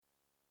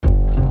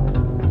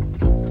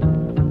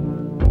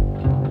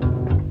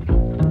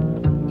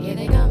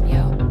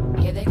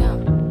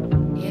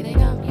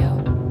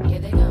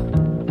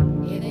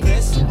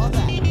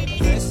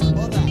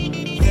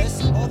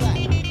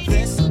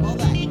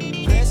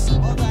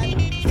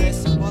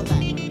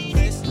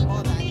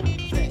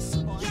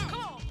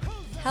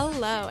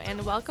Hello,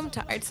 and welcome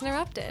to Arts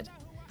Interrupted.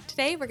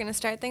 Today, we're going to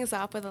start things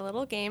off with a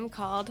little game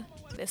called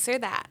This or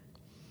That.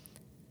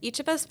 Each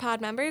of us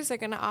pod members are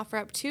going to offer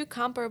up 2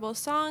 comparable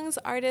songs,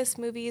 artists,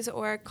 movies,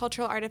 or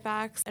cultural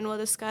artifacts, and we'll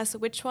discuss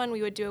which one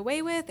we would do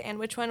away with and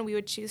which one we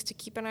would choose to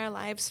keep in our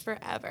lives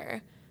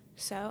forever.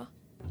 So,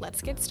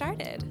 let's get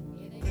started.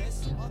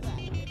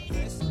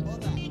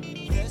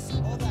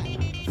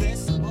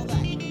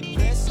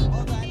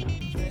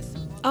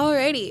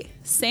 Alrighty,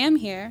 Sam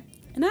here,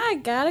 and I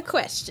got a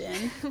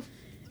question.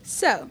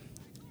 So,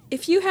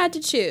 if you had to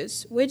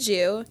choose, would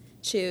you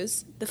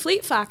choose the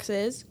Fleet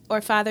Foxes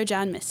or Father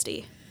John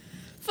Misty?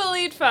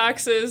 Fleet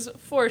Foxes,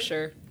 for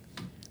sure.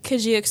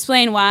 Could you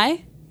explain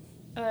why?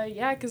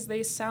 Yeah, because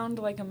they sound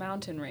like a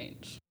mountain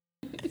range.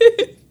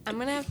 I'm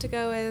going to have to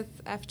go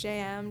with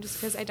FJM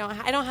just because I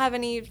don't have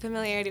any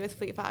familiarity with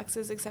Fleet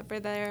Foxes except for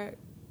their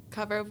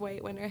cover of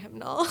White Winter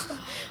Hymnal.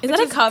 Is that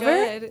a cover?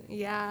 Good.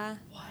 Yeah.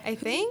 What? I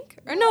think.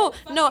 Or no,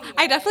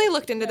 I definitely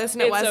looked into this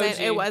and it wasn't.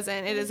 OG. It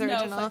wasn't. It is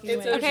original.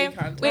 It's Okay. OG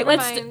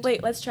content.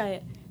 Wait, let's try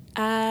it.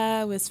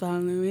 I was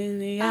following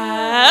the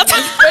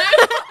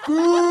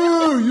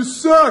Ooh, you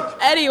suck!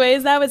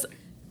 Anyways, that was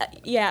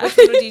yeah. Which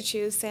one would you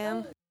choose,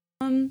 Sam?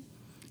 I didn't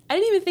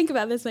even think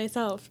about this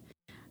myself.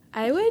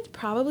 I would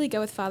probably go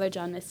with Father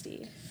John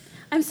Misty.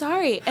 I'm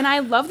sorry, and I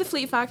love the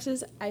Fleet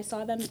Foxes. I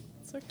saw them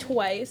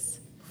twice.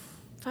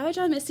 Father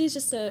John Misty is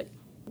just a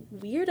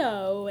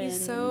weirdo, and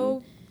He's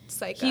so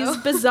psycho. he's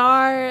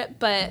bizarre,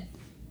 but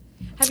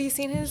Have you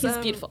seen his he's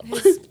beautiful.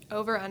 his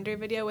over-under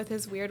video with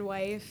his weird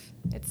wife?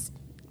 It's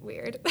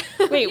weird.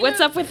 Wait,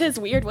 what's up with his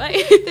weird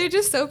wife? They're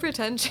just so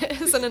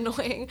pretentious and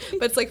annoying,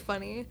 but it's like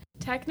funny.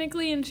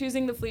 Technically, in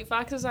choosing the Fleet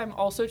Foxes, I'm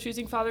also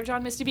choosing Father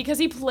John Misty because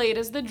he played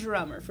as the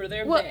drummer for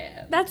their Well,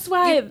 band. that's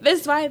why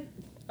this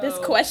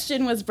Oh.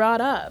 question was brought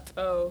up.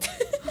 Oh.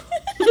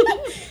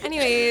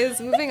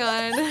 Anyways, moving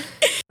on.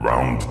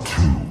 Round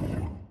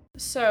 2.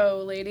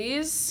 So,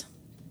 ladies,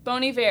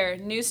 Bon Iver,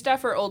 new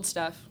stuff or old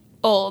stuff?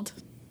 Old.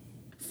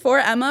 For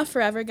Emma,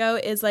 Forever Go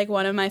is like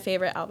one of my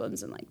favorite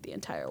albums in like the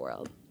entire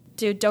world.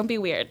 Dude, don't be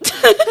weird.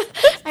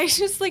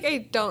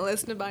 I don't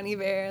listen to Bon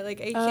Iver.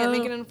 Like, I can't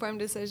make Oh. an informed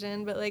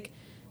decision, but like,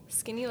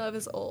 Skinny Love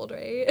is old,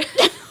 right?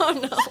 Oh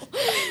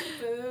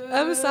no.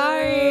 I'm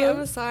sorry.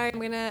 I'm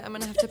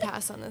gonna have to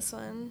pass on this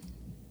one.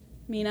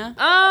 Mina?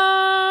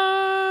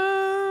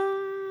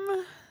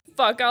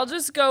 Fuck, I'll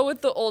just go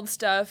with the old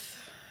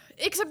stuff.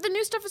 Except the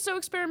new stuff is so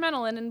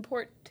experimental and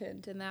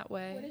important in that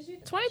way. What did you-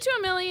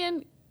 22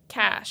 million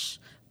cash.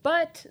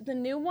 But the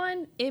new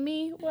one,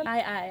 Emmy, what?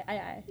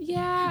 I.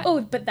 Yeah.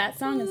 Oh, but that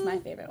song is my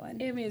favorite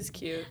one. Emmy is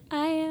cute.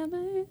 I am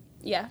a...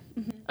 Yeah.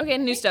 Okay,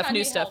 new stuff.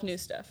 Write that.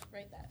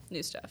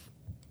 New stuff.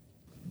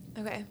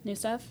 Okay. New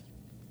stuff?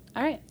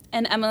 All right.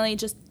 And Emily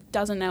just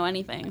doesn't know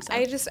anything. So.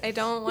 I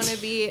don't want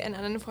to be an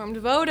uninformed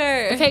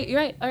voter. Okay, you're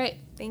right. All right.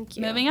 Thank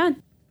you. Moving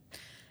on.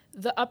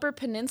 The Upper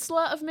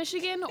Peninsula of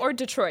Michigan or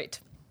Detroit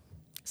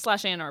 /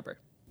 Ann Arbor?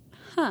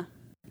 Huh.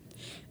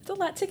 It's a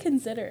lot to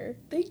consider.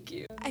 Thank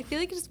you. I feel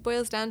like it just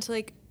boils down to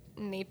like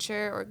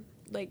nature or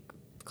like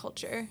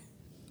culture.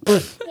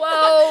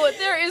 Whoa,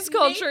 there is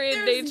culture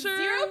in There's nature.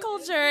 Zero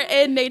culture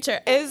in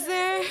nature. Is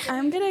there?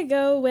 I'm going to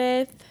go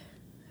with...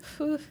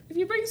 If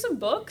you bring some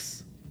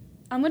books,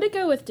 I'm going to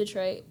go with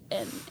Detroit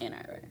and Ann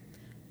Arbor.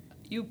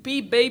 UP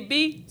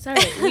baby. Sorry,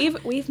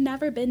 we've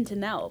never been to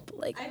Nelp.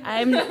 Like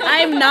I'm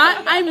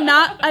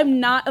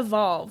not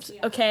evolved,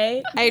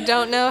 okay? I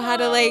don't know how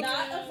to like.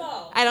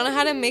 I don't know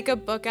how to make a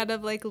book out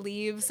of like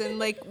leaves and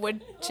like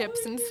wood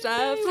chips and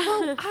stuff.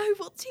 I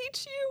will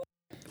teach you.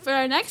 For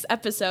our next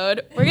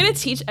episode, we're going to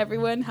teach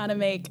everyone how to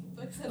make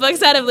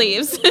books out of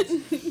leaves.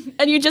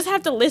 And you just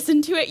have to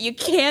listen to it. You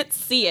can't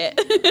see it.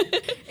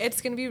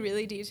 It's gonna be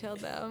really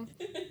detailed though.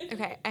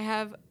 Okay, I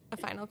have a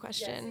final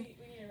question.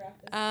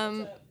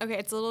 Okay,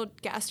 it's a little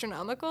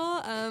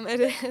gastronomical.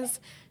 It is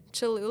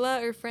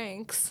Cholula or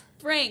Frank's?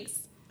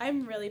 Frank's.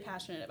 I'm really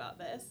passionate about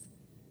this.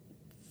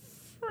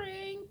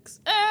 Frank's.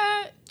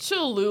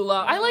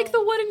 Cholula. I like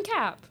the wooden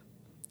cap.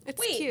 It's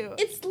Wait, cute.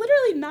 it's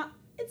literally not.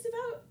 It's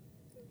about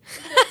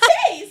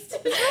taste.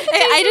 Hey,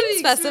 I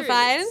didn't the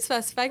specify.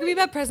 experience. It could be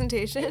about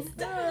presentation. It's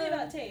definitely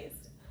about taste.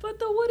 But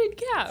the wooden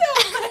cap.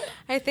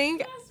 I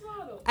think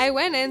I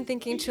went in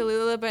thinking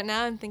Cholula, but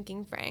now I'm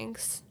thinking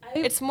Frank's.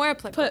 It's more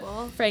Put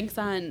applicable. Frank's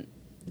on.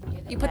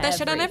 You put that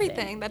shit on everything.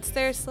 everything. That's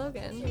their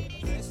slogan.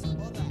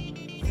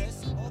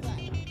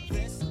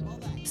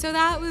 So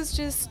that was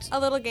just a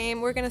little game.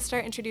 We're going to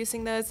start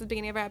introducing those at the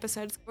beginning of our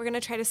episodes. We're going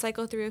to try to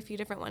cycle through a few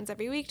different ones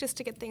every week just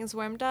to get things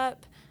warmed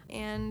up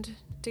and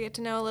to get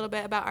to know a little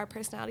bit about our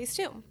personalities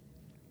too.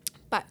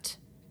 But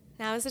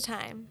now is the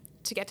time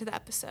to get to the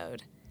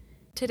episode.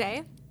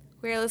 Today,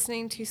 we're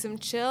listening to some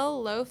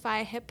chill,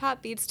 lo-fi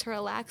hip-hop beats to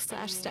relax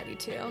 / study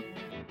to.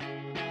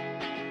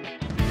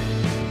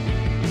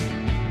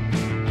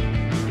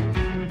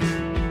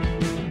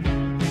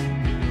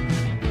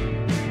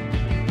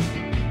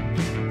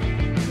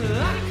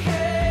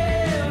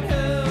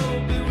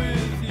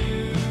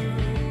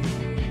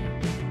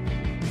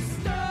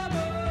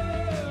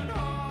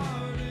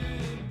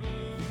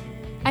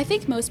 I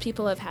think most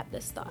people have had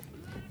this thought,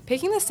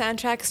 Picking the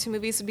soundtracks to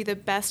movies would be the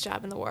best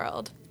job in the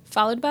world.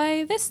 followed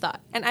by this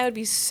thought. And I would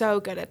be so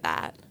good at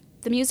that.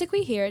 The music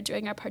we hear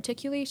during a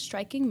particularly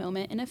striking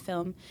moment in a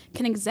film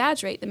can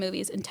exaggerate the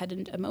movie's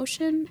intended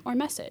emotion or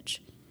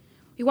message.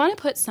 We want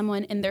to put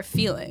someone in their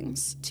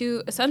feelings,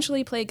 to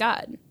essentially play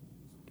God.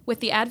 With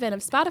the advent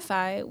of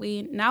Spotify,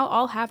 we now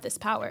all have this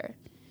power.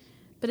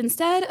 But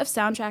instead of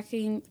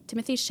soundtracking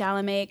Timothée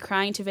Chalamet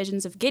crying to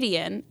visions of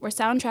Gideon, we're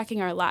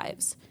soundtracking our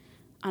lives.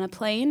 On a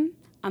plane,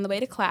 on the way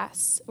to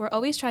class, we're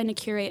always trying to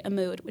curate a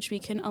mood which we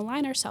can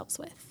align ourselves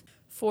with.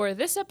 For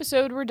this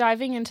episode, we're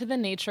diving into the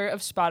nature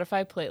of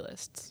Spotify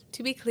playlists.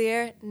 To be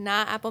clear,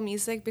 not Apple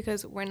Music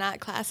because we're not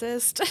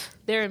classist.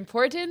 Their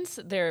importance,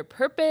 their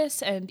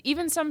purpose, and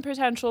even some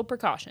potential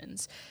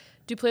precautions.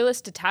 Do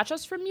playlists detach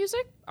us from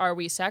music? Are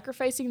we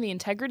sacrificing the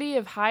integrity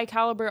of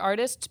high-caliber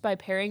artists by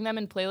pairing them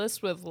in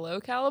playlists with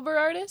low-caliber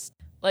artists?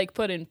 Like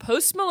putting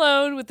Post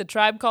Malone with the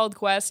Tribe Called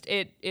Quest,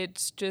 it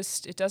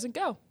doesn't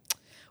go.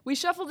 We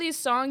shuffle these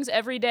songs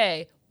every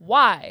day.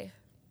 Why?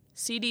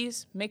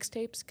 CDs,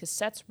 mixtapes,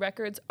 cassettes,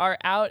 records are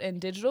out, and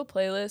digital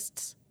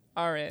playlists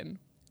are in.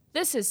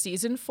 This is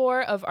Season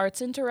 4 of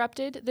Arts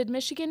Interrupted, the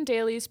Michigan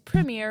Daily's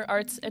premier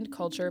arts and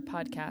culture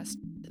podcast.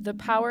 The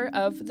power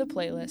of the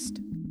playlist.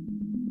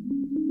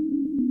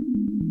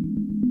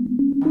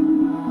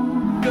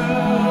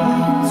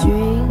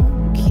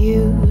 Drink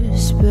you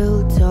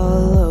spilled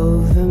all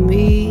over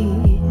me.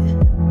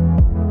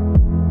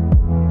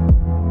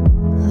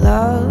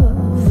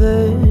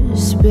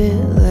 Lovers spit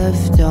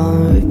left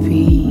on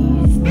repeat.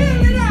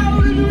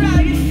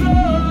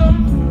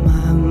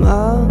 My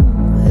mom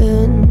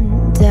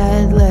and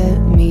dad let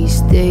me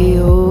stay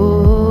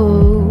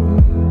home.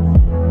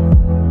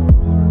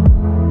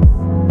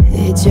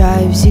 It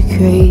drives you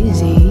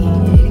crazy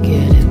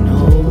getting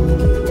old.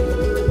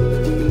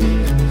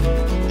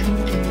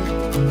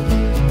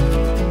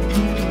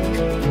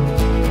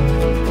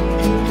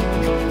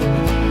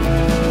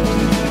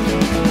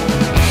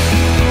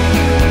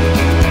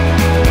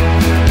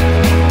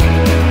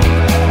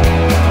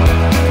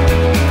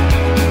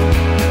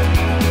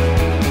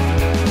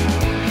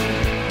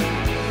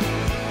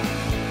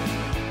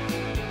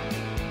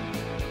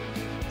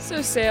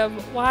 So Sam,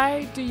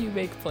 why do you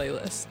make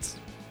playlists?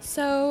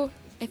 So,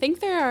 I think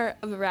there are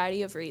a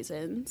variety of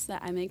reasons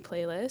that I make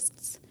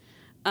playlists.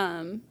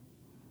 I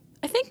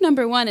think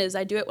number one is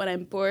I do it when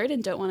I'm bored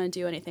and don't want to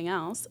do anything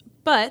else.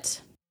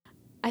 But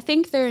I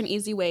think they're an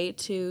easy way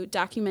to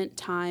document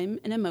time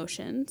and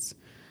emotions.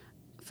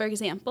 For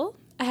example,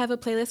 I have a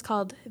playlist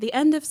called The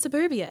End of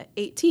Suburbia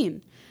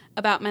 18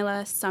 about my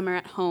last summer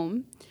at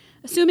home.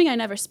 Assuming I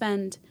never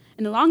spend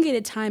an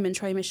elongated time in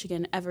Troy,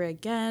 Michigan ever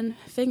again,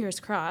 fingers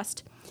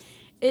crossed.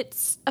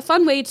 It's a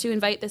fun way to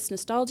invite this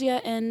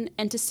nostalgia in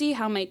and to see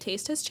how my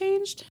taste has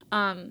changed.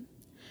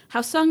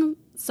 How some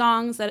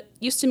songs that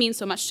used to mean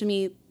so much to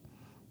me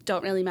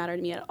don't really matter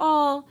to me at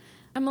all.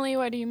 Emily,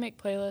 why do you make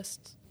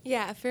playlists?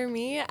 Yeah, for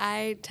me,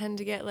 I tend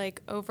to get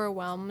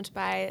overwhelmed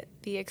by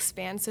the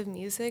expanse of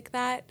music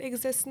that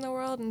exists in the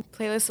world, and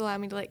playlists allow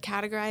me to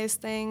categorize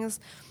things,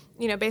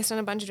 based on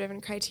a bunch of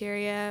different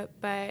criteria.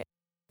 But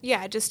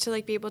yeah, just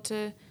to be able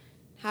to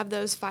have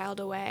those filed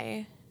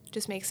away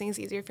just makes things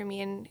easier for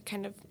me and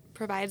kind of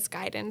provides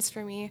guidance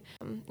for me,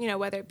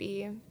 whether it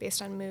be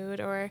based on mood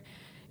or,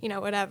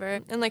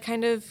 whatever. And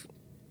kind of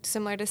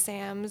similar to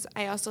Sam's,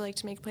 I also like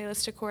to make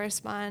playlists to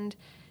correspond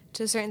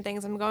to certain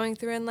things I'm going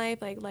through in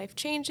life, like life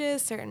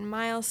changes, certain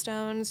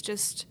milestones,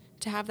 just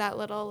to have that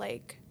little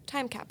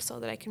time capsule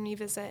that I can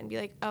revisit and be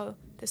like, oh,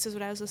 this is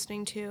what I was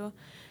listening to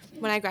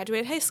when I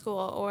graduated high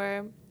school,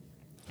 or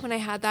when I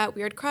had that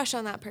weird crush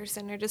on that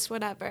person, or just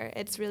whatever.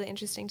 It's really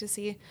interesting to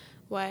see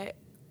what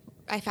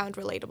I found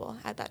relatable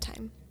at that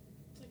time.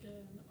 It's like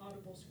an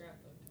audible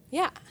scrapbook.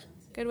 Yeah,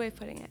 good way of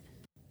putting it.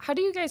 How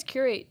do you guys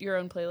curate your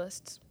own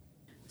playlists?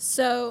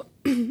 So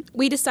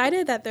we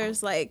decided that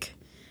there's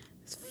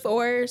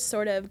 4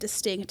 sort of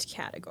distinct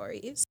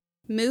categories: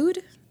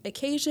 mood,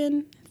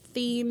 occasion,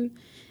 theme,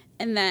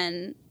 and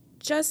then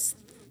just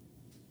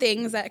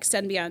things that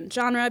extend beyond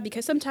genre,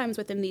 because sometimes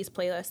within these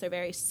playlists they're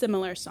very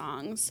similar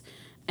songs,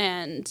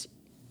 and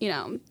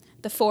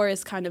the 4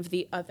 is kind of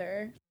the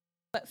other.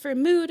 But for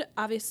mood,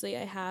 obviously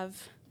I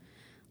have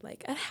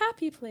a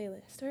happy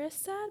playlist or a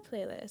sad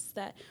playlist,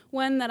 that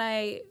one that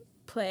I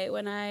play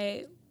when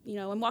I'm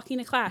walking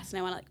to class and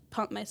I want to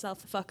pump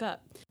myself the fuck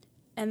up.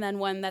 And then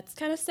one that's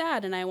kind of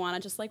sad and I want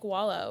to just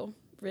wallow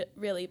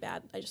really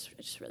bad. I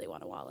just really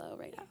want to wallow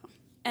right now.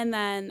 And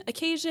then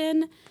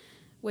occasion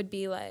would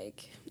be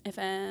if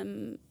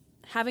I'm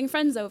having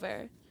friends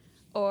over,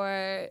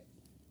 or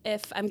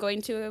if I'm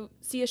going to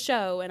see a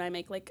show and I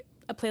make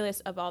a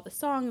playlist of all the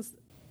songs.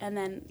 And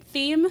then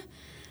theme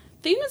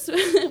is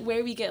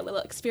where we get a little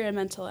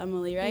experimental,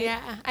 Emily, right?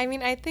 Yeah, I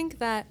mean, I think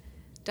that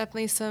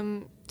definitely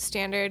some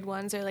standard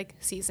ones are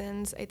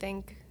seasons. I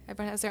think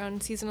everyone has their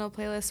own seasonal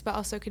playlist, but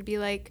also could be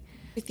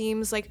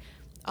themes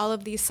all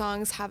of these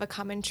songs have a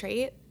common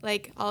trait.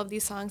 Like all of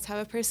these songs have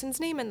a person's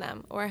name in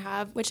them, or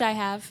have Which I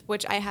have.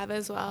 which I have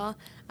as well,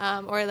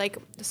 or like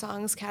the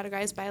songs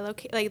categorized by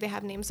like they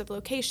have names of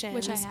locations.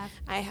 Which I have.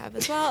 I have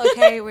as well.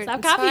 Okay, we're Stop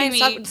it's copying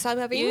fine. me. Stop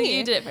copying me.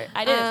 You did it first.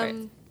 I did it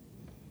first.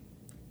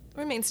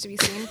 Remains to be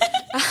seen.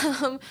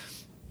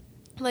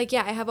 Like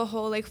yeah, I have a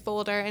whole like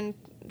folder in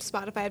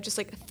Spotify of just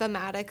like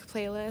thematic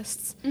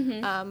playlists.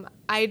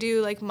 I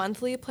do like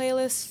monthly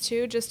playlists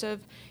too, just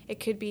of it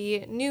could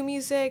be new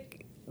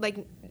music,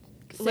 like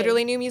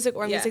literally new music,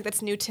 or Yeah. music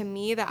that's new to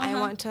me that I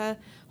want to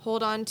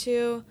hold on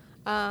to.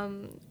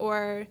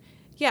 Or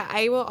yeah,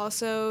 I will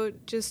also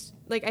just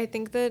like, I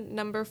think the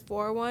number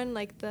 4 one,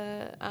 like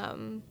the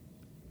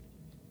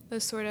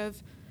sort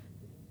of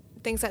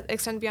things that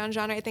extend beyond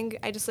genre, I think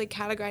I just like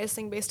categorize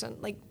things based on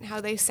like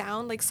how they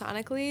sound like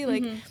sonically,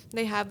 like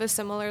they have a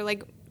similar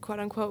like quote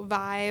unquote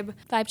vibe.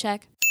 Vibe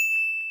check.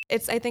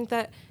 I think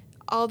that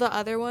all the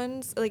other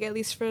ones, like at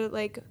least for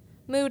like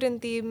mood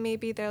and theme,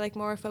 maybe they're like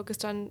more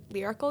focused on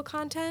lyrical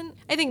content.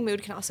 I think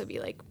mood can also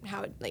be like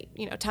how it, like,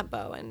 you know,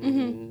 tempo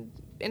and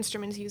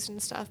instruments used and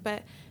stuff,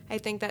 but I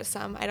think that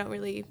some I don't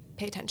really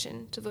pay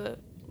attention to the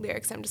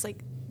lyrics. I'm just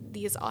like,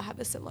 these all have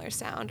a similar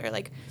sound, or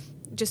like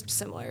just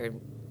similar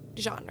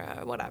genre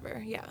or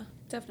whatever. Yeah.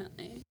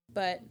 Definitely.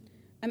 But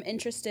I'm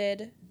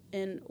interested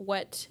in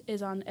what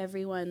is on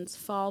everyone's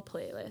fall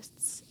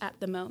playlists at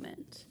the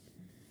moment.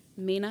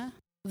 Mina?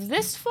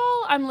 This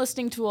fall, I'm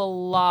listening to a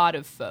lot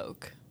of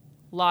folk.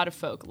 A lot of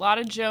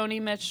Joni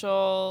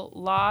Mitchell, a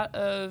lot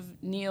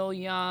of Neil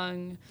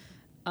Young,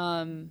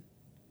 Colin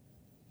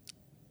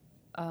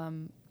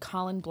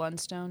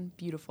Blunstone,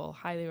 beautiful,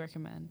 highly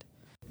recommend.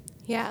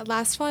 Yeah,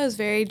 last fall I was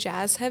very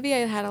jazz heavy. I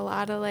had a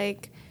lot of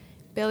like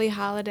Billie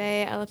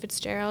Holiday, Ella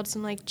Fitzgerald,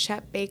 some like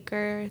Chet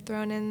Baker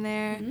thrown in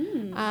there.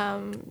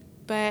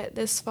 But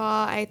this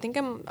fall, I think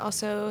I'm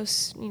also,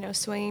 you know,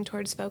 swinging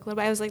towards folk a little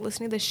bit. I was like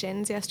listening to the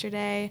Shins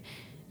yesterday.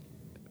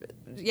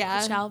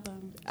 Yeah. Which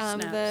album?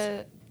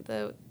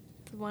 The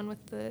one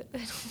with the I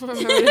don't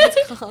remember what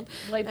it's called.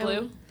 Light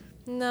Blue?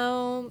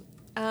 No,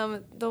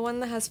 the one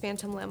that has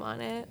Phantom Limb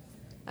on it.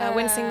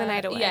 When Sing the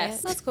Night Away.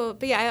 yes. That's cool.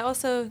 But yeah, I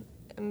also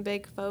am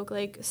big folk,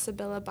 like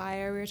Sibylla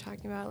Bayer, we were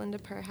talking about, Linda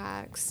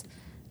Perhacs,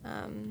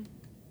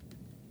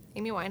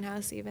 Amy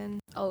Winehouse even.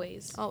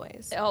 Always.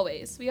 Always.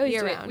 Always. We always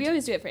Year do it. round. We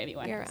always do it for Amy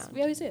Winehouse. Year round.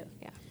 We always do.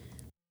 Yeah.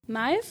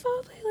 My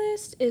fall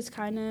playlist is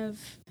kind of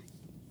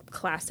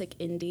classic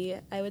indie,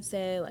 I would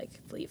say,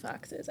 like Fleet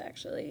Foxes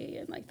actually,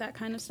 and like that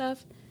kind of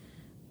stuff.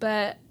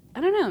 But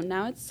I don't know,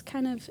 now it's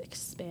kind of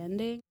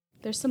expanding.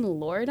 There's some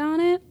Lorde on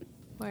it,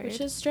 Word.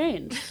 which is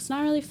strange. It's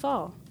not really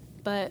fall,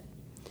 but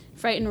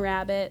Frightened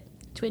Rabbit,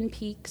 Twin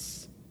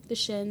Peaks, The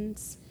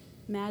Shins,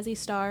 Mazzy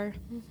Star,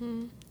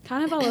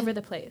 kind of all over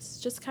the place.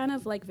 Just kind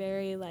of like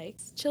very like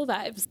chill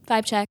vibes.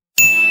 Vibe check.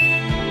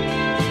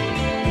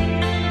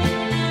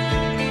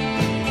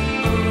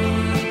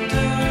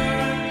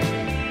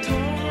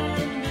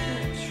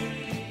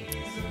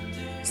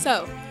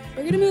 So,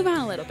 we're going to move on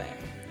a little bit.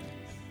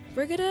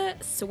 We're going to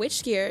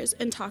switch gears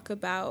and talk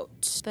about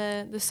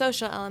the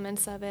social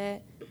elements of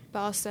it, but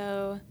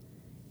also,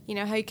 you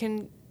know, how you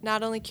can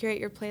not only curate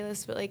your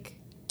playlist, but like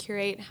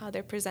curate how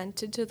they're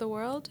presented to the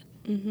world.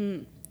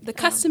 the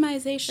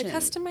customization. The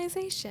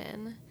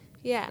customization.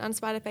 Yeah, on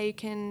Spotify you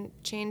can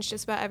change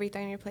just about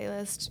everything in your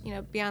playlist. You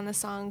know, beyond the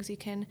songs, you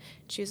can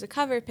choose a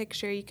cover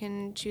picture, you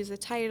can choose a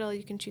title,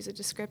 you can choose a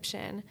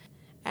description.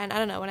 And I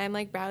don't know, when I'm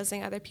like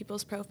browsing other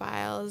people's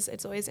profiles,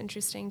 it's always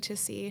interesting to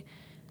see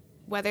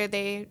whether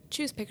they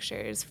choose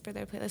pictures for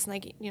their playlist. And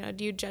like, you know,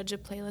 do you judge a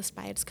playlist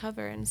by its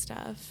cover and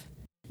stuff?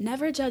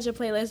 Never judge a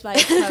playlist by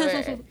its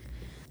cover.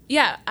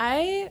 Yeah,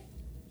 I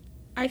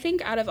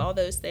think out of all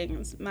those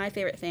things, my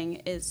favorite thing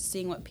is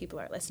seeing what people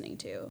are listening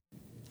to.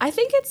 I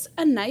think it's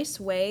a nice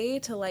way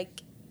to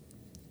like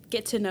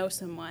get to know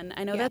someone.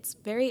 I know that's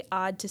very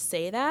odd to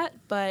say that,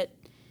 but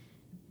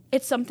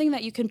it's something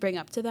that you can bring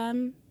up to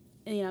them,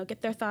 and, you know,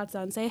 get their thoughts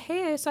on. Say,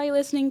 hey, I saw you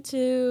listening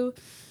to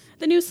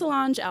the new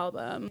Solange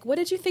album. What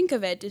did you think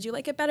of it? Did you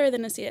like it better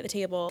than A Seat at the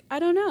Table? I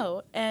don't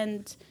know.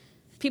 And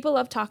people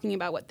love talking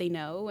about what they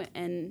know,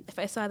 and if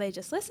I saw they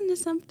just listened to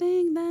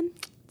something, then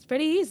it's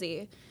pretty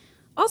easy.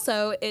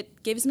 Also,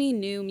 it gives me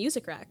new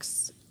music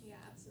recs. Yeah,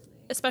 absolutely.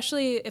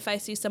 Especially if I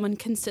see someone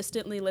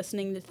consistently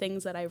listening to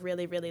things that I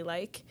really, really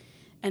like,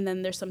 and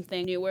then there's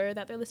something newer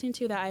that they're listening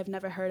to that I've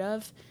never heard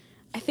of.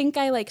 I think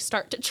I like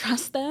start to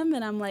trust them,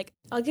 and I'm like,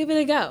 I'll give it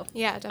a go.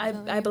 Yeah,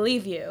 definitely. I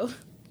believe you.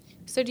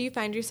 So do you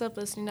find yourself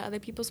listening to other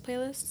people's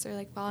playlists or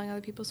like following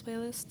other people's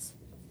playlists?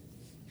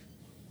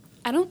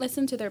 I don't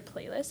listen to their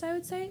playlists, I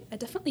would say. I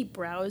definitely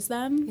browse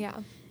them. Yeah.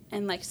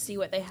 And like see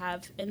what they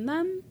have in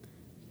them.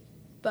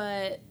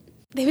 But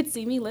they would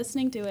see me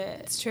listening to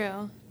it. It's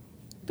true.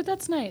 But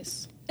that's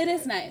nice. It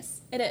is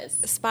nice. It is.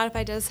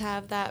 Spotify does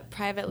have that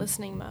private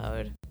listening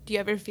mode. Do you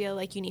ever feel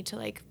like you need to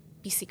like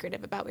be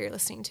secretive about what you're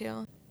listening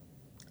to?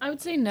 I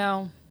would say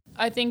no.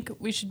 I think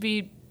we should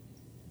be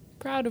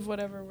proud of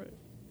whatever we're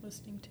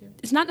listening to.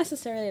 It's not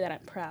necessarily that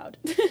I'm proud.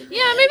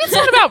 Yeah, maybe it's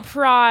not about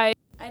pride.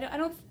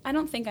 I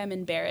don't think I'm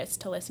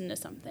embarrassed to listen to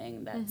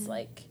something that's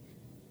like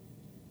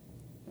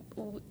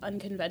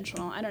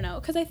unconventional. I don't know,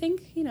 because I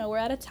think, you know, we're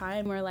at a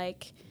time where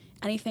like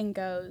anything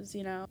goes,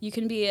 you know. You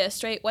can be a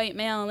straight white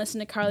male and listen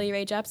to Carly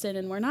Rae Jepsen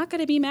and we're not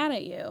going to be mad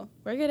at you.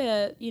 We're going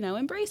to, you know,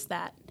 embrace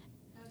that.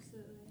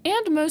 Absolutely.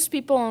 And most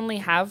people only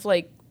have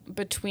like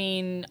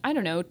between, I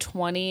don't know,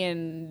 20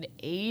 and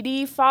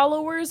 80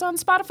 followers on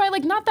Spotify.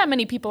 Like, not that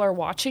many people are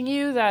watching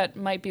you that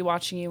might be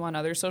watching you on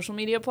other social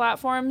media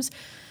platforms.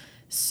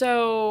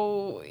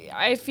 So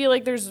I feel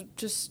like there's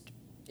just,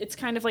 it's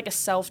kind of like a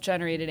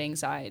self-generated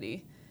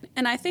anxiety.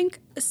 And I think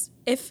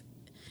if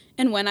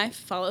and when I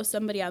follow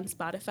somebody on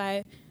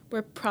Spotify,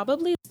 we're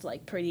probably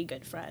like pretty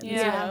good friends, you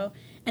know?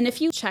 And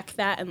if you check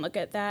that and look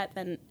at that,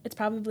 then it's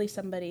probably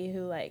somebody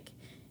who like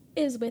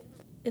is with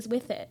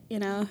it, you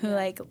know, who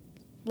like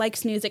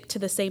likes music to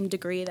the same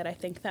degree that I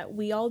think that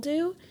we all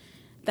do,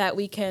 that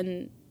we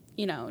can,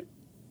 you know,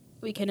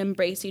 we can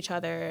embrace each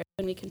other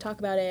and we can talk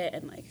about it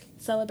and like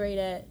celebrate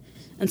it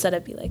instead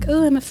of be like,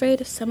 oh, I'm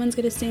afraid if someone's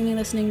going to see me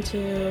listening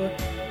to,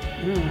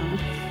 I don't know.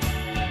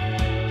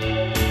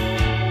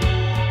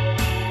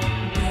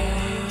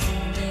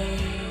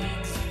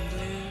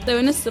 So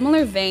in a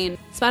similar vein,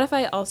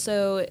 Spotify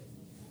also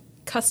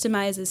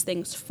customizes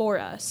things for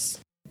us.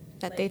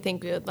 That they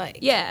think we would like.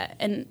 Yeah,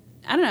 and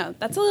I don't know,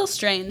 that's a little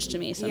strange to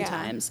me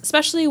sometimes,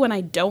 especially when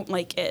I don't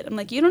like it. I'm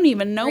like, you don't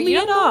even know me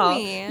at all.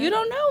 You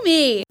don't know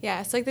me.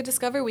 Yeah, it's like the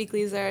Discover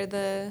Weeklies are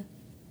the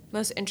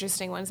most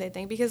interesting ones, I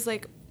think, because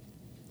like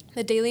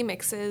the daily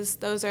mixes,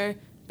 those are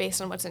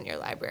based on what's in your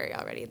library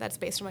already. That's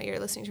based on what you're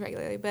listening to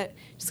regularly. But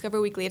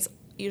Discover Weekly, it's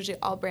usually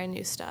all brand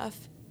new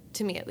stuff,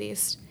 to me at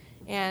least.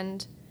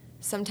 And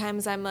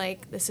sometimes I'm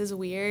like, this is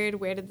weird.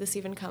 Where did this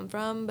even come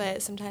from?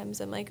 But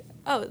sometimes I'm like,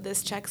 oh,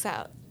 this checks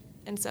out.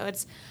 And so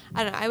it's,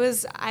 I don't know,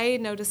 I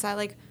noticed that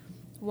like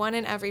 1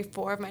 in every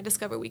 4 of my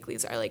Discover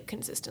Weeklies are like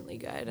consistently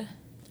good.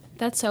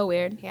 That's so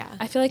weird. Yeah.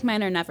 I feel like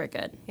mine are never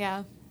good.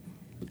 Yeah.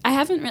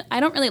 I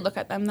don't really look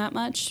at them that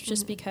much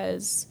just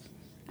because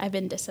I've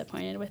been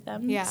disappointed with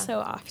them so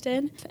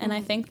often. And I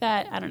think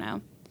that, I don't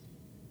know,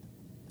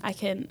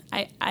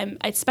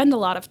 I spend a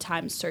lot of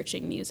time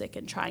searching music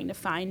and trying to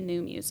find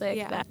new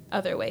music that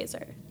other ways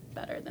are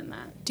better than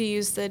that. Do you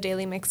use the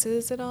daily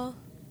mixes at all?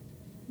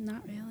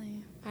 Not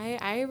really.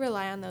 I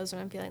rely on those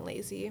when I'm feeling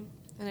lazy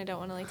and I don't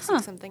want to like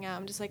seek something out.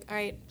 I'm just like, all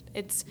right,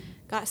 it's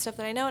got stuff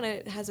that I know and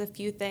it has a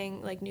few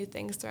new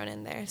things thrown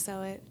in there.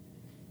 So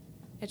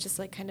it's just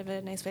like kind of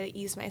a nice way to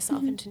ease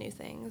myself into new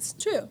things.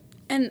 True.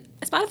 And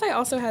Spotify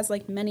also has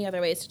like many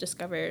other ways to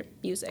discover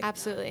music.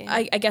 Absolutely.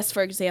 I guess,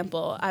 for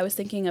example, I was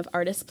thinking of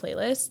artist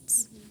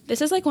playlists.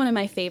 This is like one of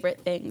my favorite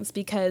things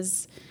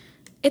because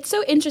it's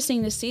so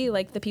interesting to see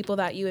like the people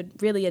that you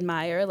would really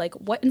admire, like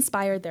what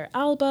inspired their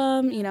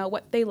album, you know,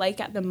 what they like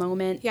at the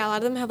moment. Yeah, a lot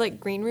of them have like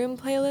green room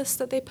playlists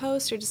that they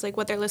post or just like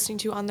what they're listening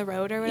to on the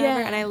road or whatever.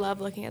 Yeah. And I love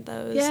looking at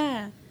those.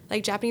 Yeah.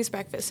 Like Japanese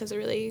Breakfast has a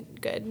really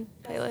good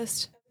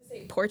playlist.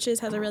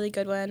 Porches has a really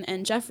good one,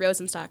 and Jeff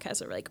Rosenstock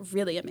has a like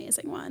really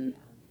amazing one.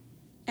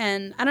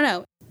 And I don't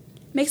know,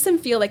 makes them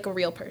feel like a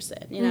real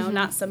person, you know,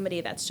 not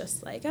somebody that's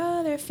just like,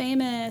 oh, they're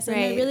famous and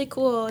they're really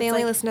cool. They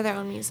only listen to their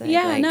own music.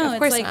 Yeah, like, no, of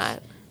course it's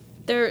like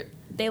not.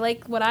 They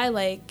like what I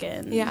like,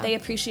 and they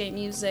appreciate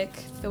music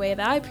the way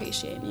that I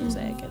appreciate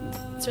music,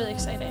 and it's really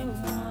exciting.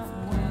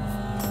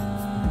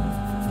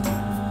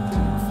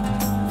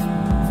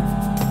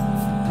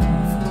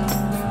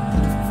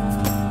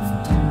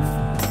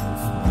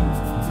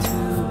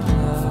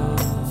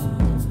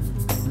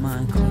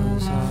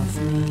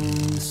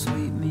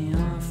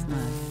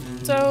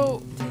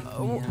 So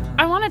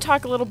I want to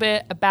talk a little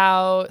bit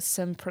about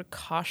some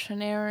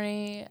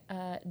precautionary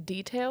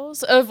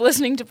details of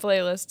listening to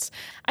playlists.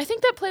 I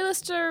think that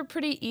playlists are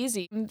pretty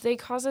easy. They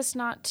cause us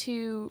not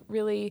to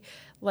really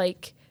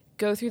like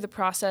go through the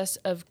process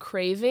of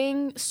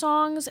craving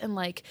songs and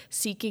like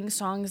seeking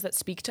songs that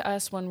speak to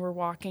us when we're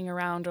walking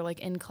around or like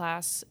in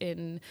class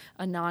in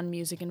a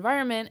non-music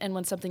environment, and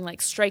when something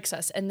like strikes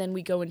us and then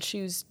we go and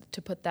choose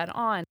to put that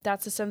on.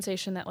 That's a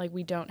sensation that like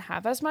we don't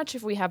have as much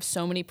if we have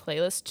so many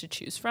playlists to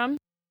choose from.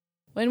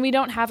 When we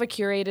don't have a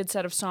curated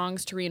set of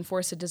songs to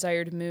reinforce a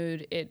desired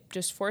mood, it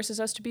just forces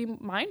us to be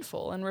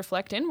mindful and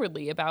reflect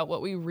inwardly about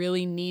what we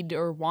really need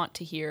or want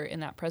to hear in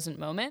that present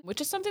moment,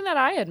 which is something that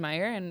I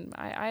admire and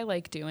I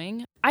like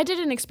doing. I did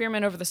an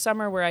experiment over the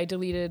summer where I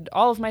deleted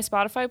all of my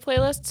Spotify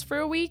playlists for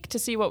a week to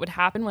see what would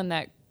happen when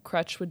that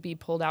crutch would be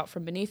pulled out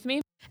from beneath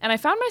me. And I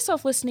found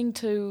myself listening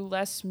to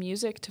less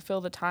music to fill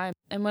the time.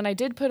 And when I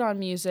did put on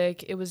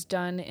music, it was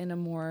done in a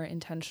more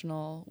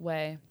intentional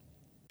way.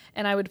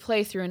 And I would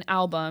play through an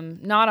album,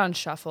 not on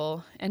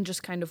shuffle, and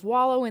just kind of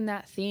wallow in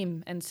that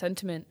theme and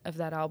sentiment of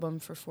that album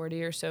for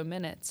 40 or so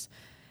minutes.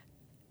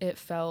 It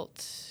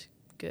felt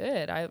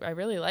good. I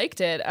really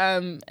liked it.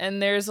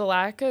 And there's a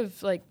lack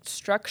of like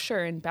structure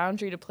and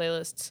boundary to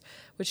playlists,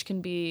 which can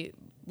be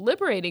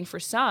liberating for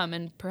some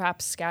and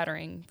perhaps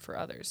scattering for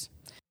others.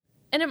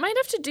 And it might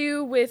have to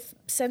do with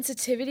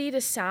sensitivity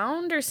to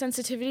sound or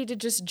sensitivity to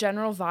just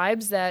general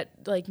vibes that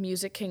like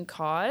music can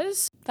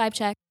cause. Vibe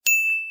check.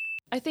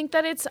 I think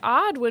that it's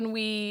odd when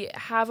we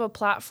have a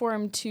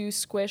platform to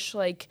squish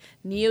like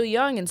Neil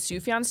Young and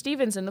Sufjan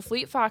Stevens and the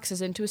Fleet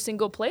Foxes into a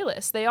single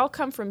playlist. They all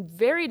come from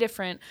very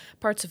different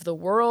parts of the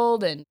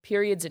world and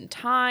periods in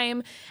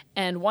time.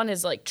 And one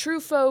is like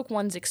true folk,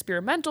 one's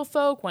experimental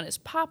folk, one is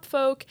pop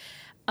folk.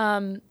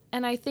 And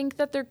I think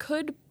that there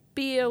could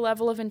be a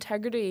level of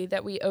integrity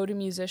that we owe to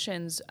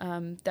musicians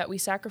that we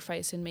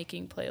sacrifice in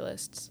making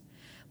playlists.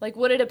 Like,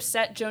 would it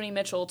upset Joni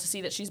Mitchell to see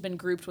that she's been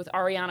grouped with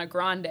Ariana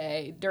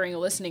Grande during a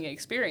listening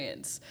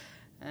experience?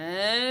 No.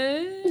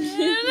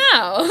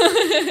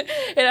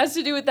 It has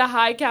to do with the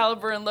high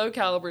caliber and low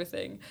caliber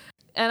thing.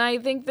 And I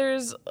think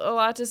there's a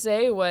lot to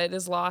say what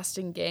is lost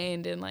and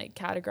gained in, like,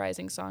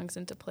 categorizing songs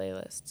into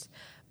playlists.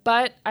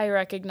 But I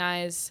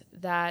recognize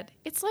that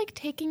it's like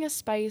taking a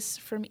spice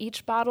from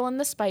each bottle in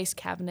the spice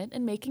cabinet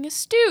and making a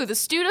stew. The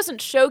stew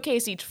doesn't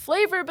showcase each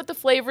flavor, but the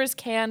flavors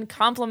can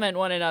complement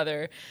one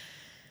another.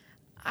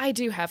 I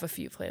do have a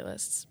few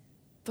playlists,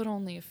 but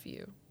only a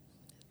few.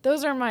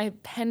 Those are my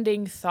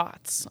pending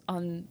thoughts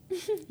on,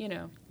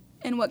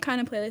 And what kind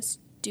of playlists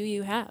do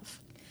you have?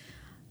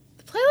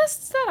 The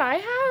playlists that I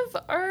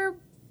have are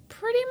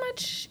pretty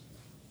much...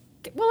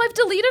 Well, I've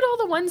deleted all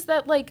the ones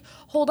that, like,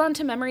 hold on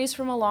to memories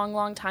from a long,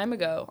 long time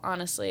ago,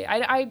 honestly.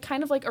 I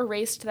kind of, like,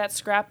 erased that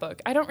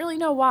scrapbook. I don't really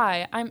know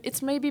why.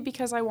 It's maybe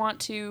because I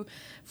want to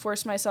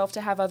force myself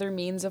to have other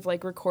means of,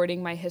 like,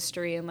 recording my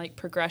history and, like,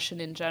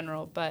 progression in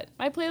general. But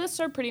my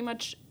playlists are pretty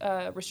much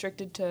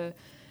restricted to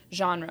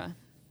genre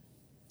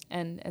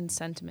and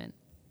sentiment.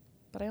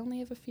 But I only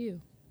have a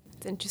few.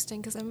 It's interesting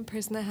because I'm a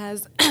person that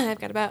has, I've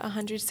got about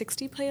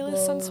 160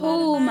 playlists on Spotify.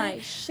 Oh my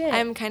shit.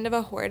 I'm kind of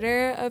a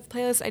hoarder of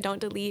playlists. I don't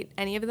delete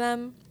any of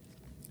them.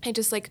 I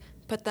just, like,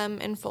 put them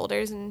in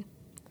folders and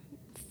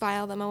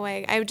file them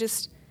away.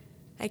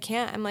 I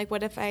can't. I'm like,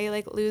 what if I,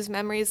 like, lose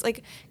memories?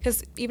 Like,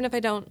 because even if I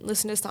don't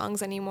listen to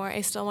songs anymore, I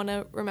still want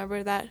to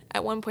remember that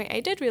at one point I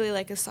did really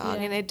like a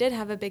song and it did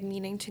have a big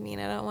meaning to me,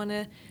 and I don't want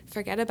to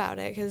forget about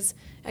it because,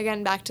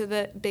 again, back to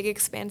the big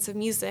expanse of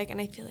music,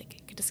 and I feel like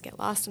it could just get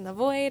lost in the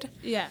void.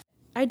 Yeah.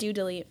 I do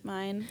delete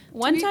mine.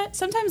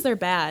 Sometimes they're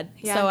bad,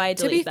 so I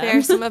delete them. To be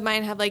fair, some of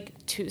mine have,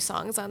 like, 2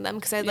 songs on them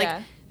because I'm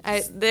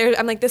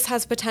like, this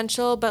has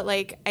potential, but,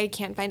 like, I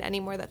can't find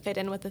any more that fit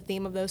in with the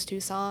theme of those 2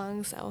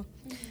 songs. So,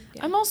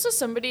 yeah. I'm also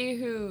somebody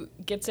who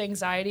gets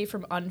anxiety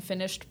from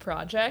unfinished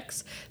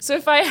projects. So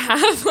if I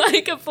have,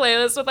 like, a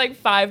playlist with, like,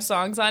 5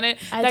 songs on it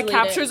that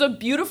captures a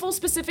beautiful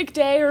specific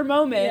day or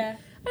moment,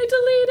 I delete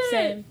it.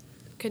 Same.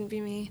 Couldn't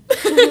be me.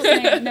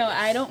 No,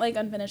 I don't like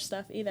unfinished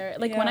stuff either.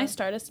 Like, when I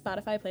start a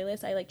Spotify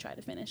playlist, I, like, try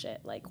to finish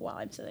it, like, while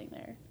I'm sitting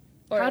there.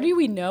 How do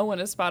we know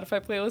when a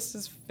Spotify playlist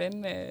is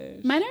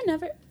finished? Mine are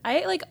never...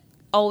 I, like,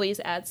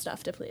 always add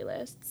stuff to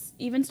playlists,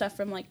 even stuff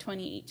from, like,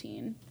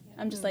 2018.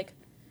 I'm just, like,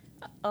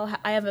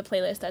 I have a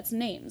playlist that's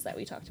names that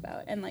we talked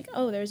about, and, like,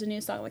 oh, there's a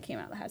new song that came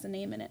out that has a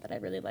name in it that I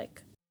really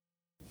like.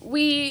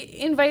 We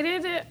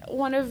invited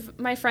one of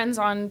my friends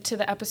on to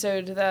the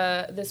episode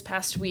this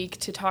past week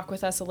to talk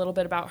with us a little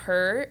bit about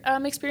her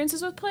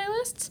experiences with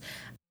playlists.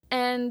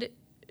 And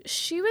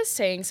she was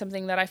saying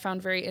something that I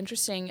found very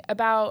interesting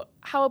about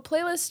how a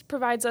playlist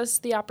provides us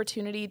the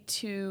opportunity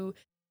to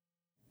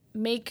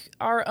make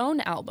our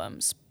own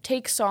albums,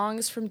 take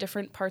songs from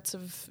different parts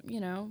of,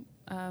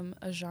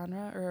 a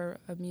genre or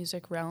a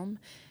music realm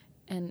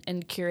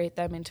and curate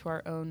them into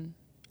our own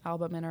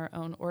album in our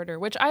own order,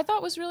 which I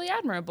thought was really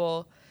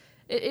admirable.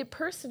 It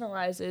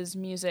personalizes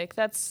music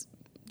that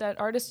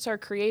artists are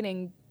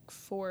creating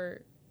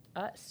for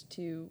us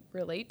to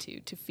relate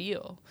to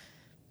feel.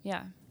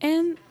 Yeah.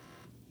 And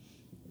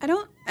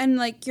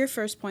like, your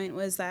first point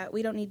was that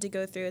we don't need to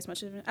go through as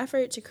much of an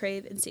effort to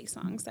crave and seek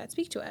songs that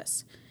speak to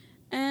us.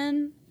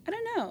 And I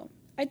don't know.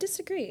 I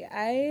disagree.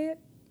 I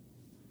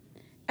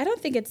don't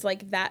think it's,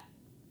 like, that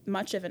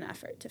much of an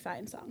effort to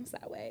find songs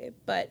that way.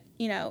 But,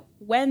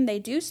 when they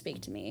do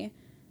speak to me,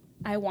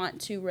 I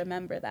want to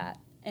remember that.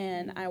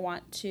 And I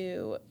want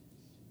to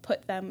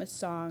put them with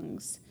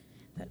songs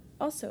that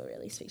also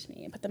really speak to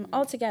me and put them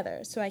all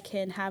together so I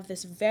can have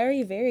this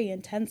very, very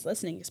intense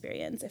listening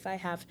experience. If I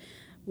have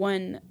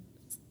one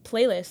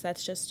playlist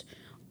that's just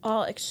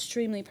all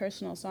extremely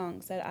personal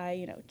songs that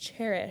I,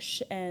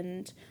 cherish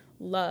and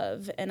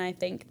love. And I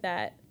think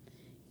that,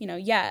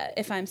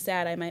 if I'm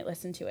sad, I might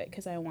listen to it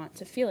because I want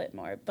to feel it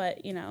more.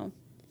 But,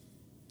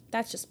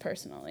 that's just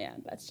personal. Yeah,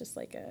 that's just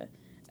like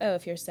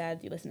if you're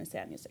sad, you listen to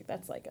sad music.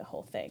 That's like a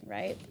whole thing,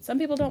 right? Some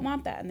people don't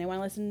want that, and they want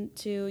to listen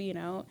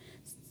to,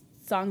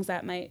 songs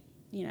that might,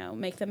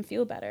 make them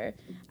feel better.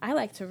 I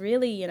like to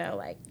really,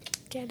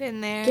 get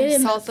in there,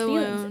 salt the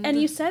wound.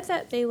 And you said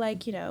that they,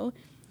 like,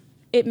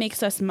 it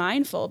makes us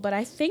mindful, but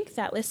I think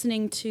that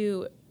listening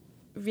to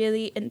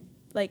really,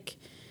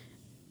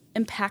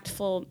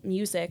 impactful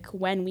music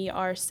when we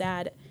are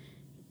sad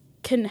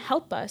can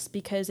help us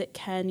because it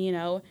can,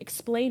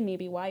 explain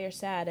maybe why you're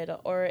sad.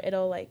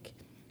 It'll like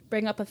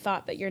bring up a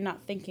thought that you're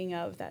not thinking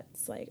of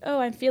that's like, oh,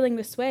 I'm feeling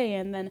this way.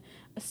 And then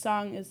a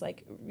song is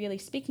like really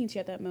speaking to you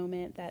at that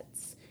moment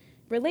that's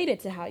related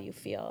to how you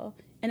feel.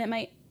 And it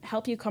might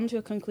help you come to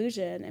a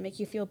conclusion and make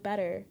you feel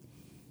better.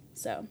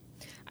 So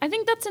I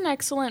think that's an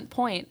excellent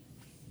point.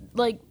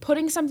 Like,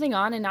 putting something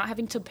on and not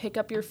having to pick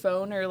up your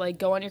phone or, like,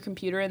 go on your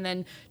computer and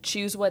then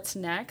choose what's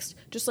next.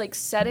 Just, like,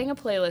 setting a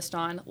playlist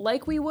on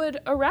like we would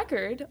a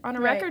record on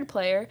a record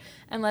player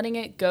and letting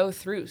it go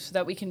through so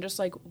that we can just,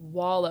 like,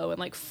 wallow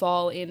and, like,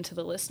 fall into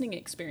the listening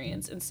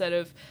experience instead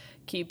of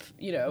keep,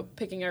 you know,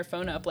 picking our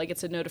phone up like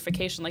it's a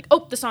notification, like,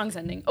 oh, the song's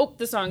ending. Oh,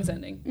 the song's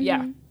ending. Mm-hmm.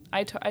 Yeah,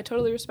 I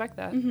totally respect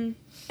that. Mm-hmm.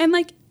 And,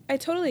 like, I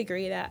totally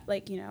agree that,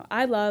 like, you know,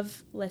 I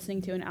love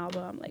listening to an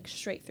album, like,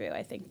 straight through.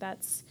 I think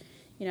that's,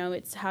 you know,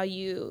 it's how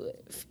you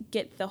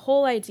get the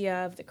whole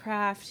idea of the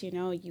craft, you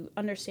know, you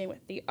understand what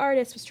the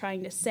artist was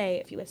trying to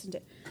say if you listen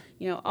to,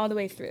 you know, all the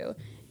way through.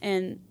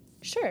 And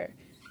sure,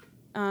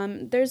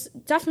 there's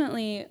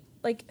definitely,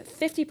 like,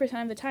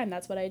 50% of the time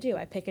that's what I do.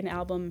 I pick an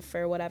album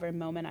for whatever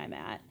moment I'm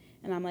at,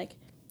 and I'm like,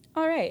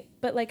 all right.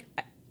 But,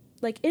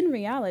 like in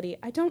reality,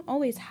 I don't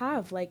always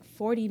have, like,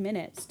 40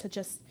 minutes to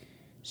just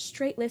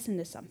straight listen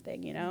to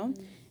something, you know?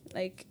 Mm-hmm.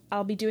 Like,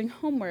 I'll be doing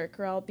homework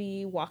or I'll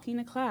be walking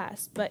to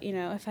class. But, you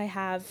know, if I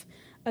have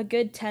a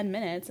good 10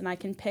 minutes and I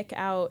can pick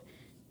out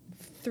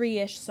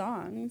 3-ish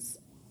songs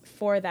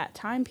for that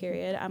time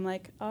period, I'm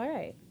like, all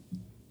right,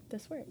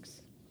 this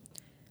works.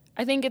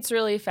 I think it's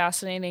really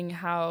fascinating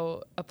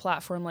how a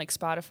platform like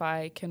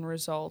Spotify can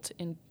result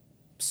in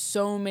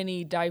so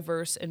many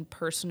diverse and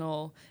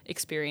personal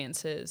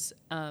experiences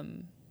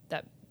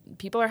that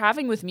people are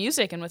having with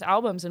music and with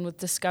albums and with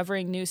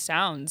discovering new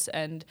sounds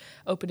and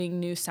opening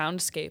new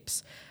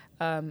soundscapes.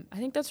 I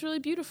think that's really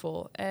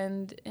beautiful,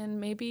 and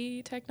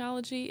maybe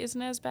technology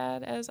isn't as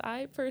bad as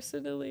I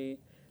personally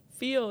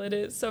feel it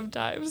is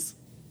sometimes.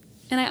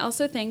 And I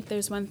also think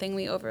there's one thing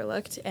we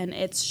overlooked, and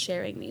it's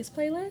sharing these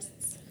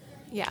playlists.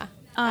 Yeah,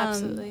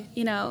 absolutely.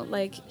 You know,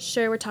 like,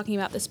 sure, we're talking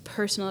about this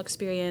personal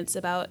experience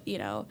about, you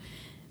know,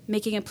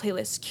 making a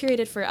playlist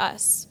curated for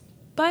us.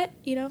 But,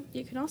 you know,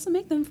 you can also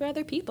make them for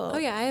other people. Oh,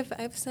 yeah.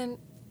 I've sent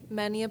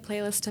many a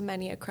playlist to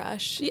many a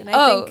crush. And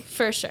I think,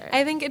 for sure.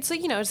 I think it's,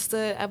 like, you know, it's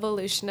the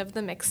evolution of the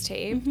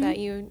mixtape that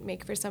you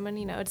make for someone.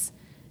 You know, it's,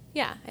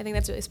 yeah, I think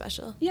that's really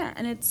special. Yeah,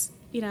 and it's,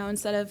 you know,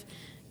 instead of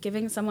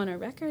giving someone a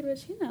record,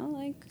 which, you know,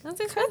 like, that's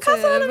expensive.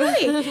 Costs a lot of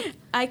money.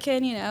 I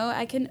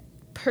can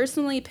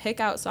personally pick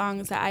out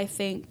songs that I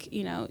think,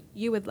 you know,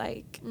 you would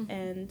like,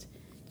 and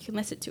you can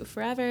listen to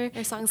forever.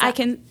 Or songs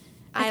that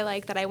I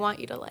like that I want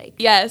you to like.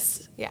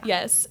 Yes. Yeah.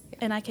 Yes.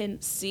 And I can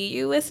see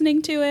you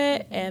listening to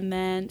it and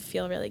then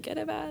feel really good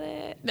about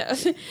it. No,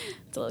 it's a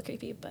little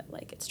creepy, but,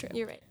 like, it's true.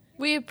 You're right.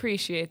 We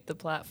appreciate the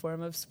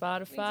platform of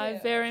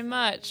Spotify very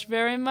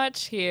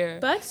much here.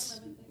 But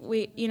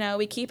we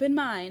keep in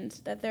mind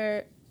that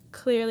there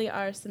clearly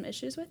are some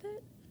issues with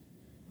it,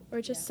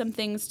 or just some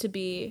things to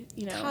be,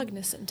 you know,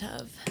 cognizant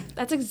of.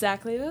 That's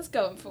exactly what I was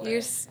going for.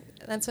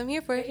 That's what I'm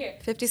here for. Right here.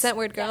 50-cent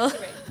word girl.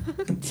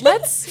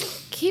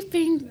 Let's keep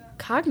being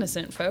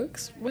cognizant,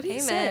 folks. What do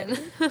you Amen.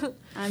 say?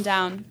 I'm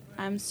down.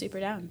 I'm super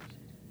down.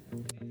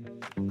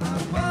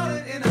 I bought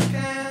it in a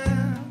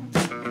can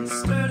and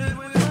started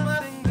with my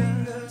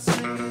fingers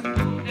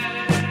singing.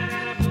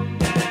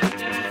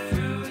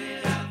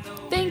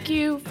 Thank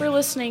you for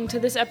listening to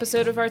this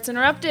episode of Arts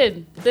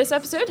Interrupted. This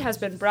episode has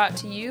been brought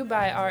to you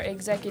by our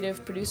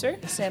executive producer,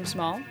 Sam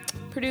Small,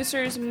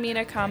 producers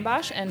Mina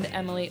Kambash and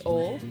Emily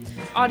Ohl,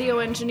 audio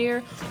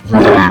engineer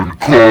Ryan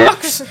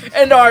Cox,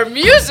 and our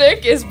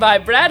music is by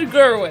Brad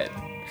Gerwin.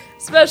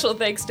 Special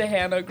thanks to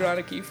Hannah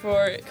Gronicki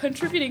for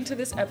contributing to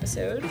this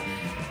episode.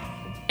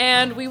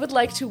 And we would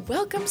like to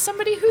welcome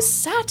somebody who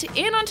sat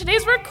in on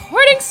today's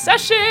recording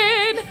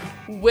session,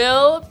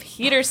 Will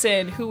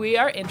Peterson, who we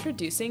are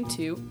introducing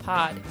to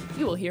Pod.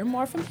 You will hear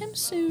more from him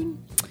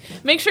soon.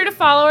 Make sure to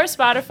follow our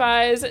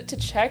Spotifys to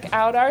check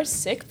out our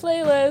sick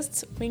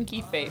playlists. Winky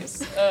face.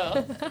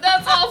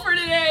 That's all for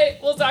today.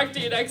 We'll talk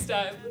to you next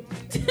time.